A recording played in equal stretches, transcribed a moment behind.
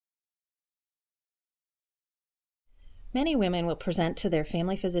Many women will present to their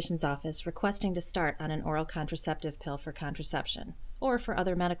family physician's office requesting to start on an oral contraceptive pill for contraception or for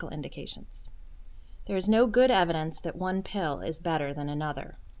other medical indications. There is no good evidence that one pill is better than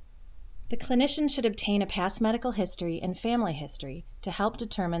another. The clinician should obtain a past medical history and family history to help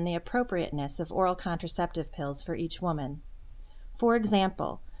determine the appropriateness of oral contraceptive pills for each woman. For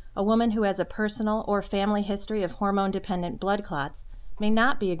example, a woman who has a personal or family history of hormone-dependent blood clots may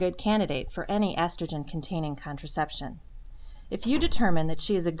not be a good candidate for any estrogen-containing contraception. If you determine that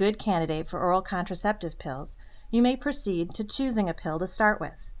she is a good candidate for oral contraceptive pills, you may proceed to choosing a pill to start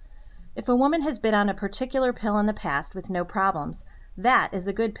with. If a woman has been on a particular pill in the past with no problems, that is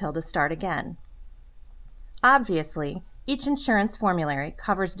a good pill to start again. Obviously, each insurance formulary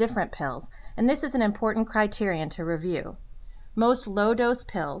covers different pills, and this is an important criterion to review. Most low-dose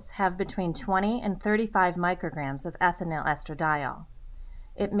pills have between 20 and 35 micrograms of ethinyl estradiol.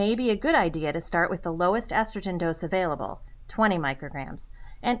 It may be a good idea to start with the lowest estrogen dose available, 20 micrograms,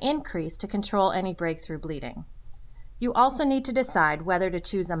 and increase to control any breakthrough bleeding. You also need to decide whether to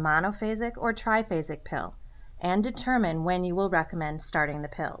choose a monophasic or triphasic pill, and determine when you will recommend starting the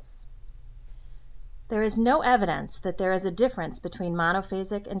pills. There is no evidence that there is a difference between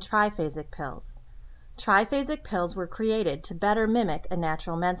monophasic and triphasic pills. Triphasic pills were created to better mimic a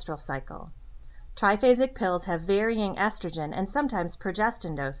natural menstrual cycle. Triphasic pills have varying estrogen and sometimes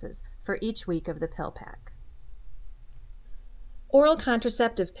progestin doses for each week of the pill pack. Oral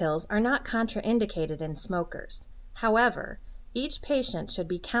contraceptive pills are not contraindicated in smokers. However, each patient should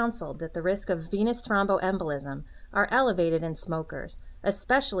be counseled that the risk of venous thromboembolism are elevated in smokers,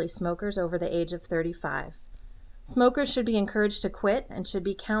 especially smokers over the age of 35. Smokers should be encouraged to quit and should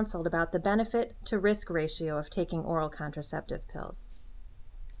be counseled about the benefit to risk ratio of taking oral contraceptive pills.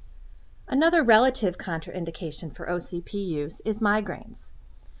 Another relative contraindication for OCP use is migraines.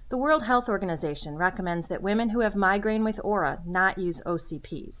 The World Health Organization recommends that women who have migraine with aura not use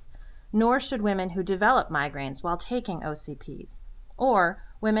OCPs, nor should women who develop migraines while taking OCPs, or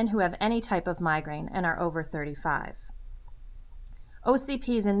women who have any type of migraine and are over 35.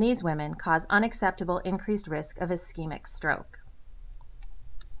 OCPs in these women cause unacceptable increased risk of ischemic stroke.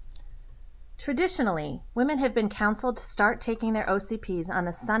 Traditionally, women have been counseled to start taking their OCPs on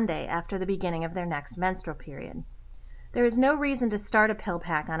the Sunday after the beginning of their next menstrual period. There is no reason to start a pill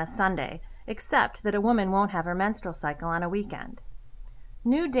pack on a Sunday, except that a woman won't have her menstrual cycle on a weekend.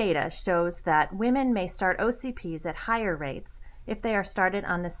 New data shows that women may start OCPs at higher rates if they are started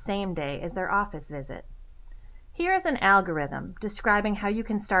on the same day as their office visit. Here is an algorithm describing how you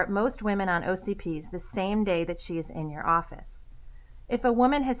can start most women on OCPs the same day that she is in your office. If a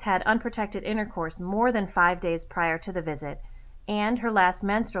woman has had unprotected intercourse more than 5 days prior to the visit, and her last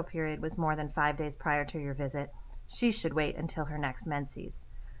menstrual period was more than 5 days prior to your visit, she should wait until her next menses.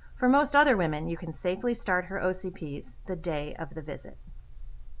 For most other women, you can safely start her OCPs the day of the visit.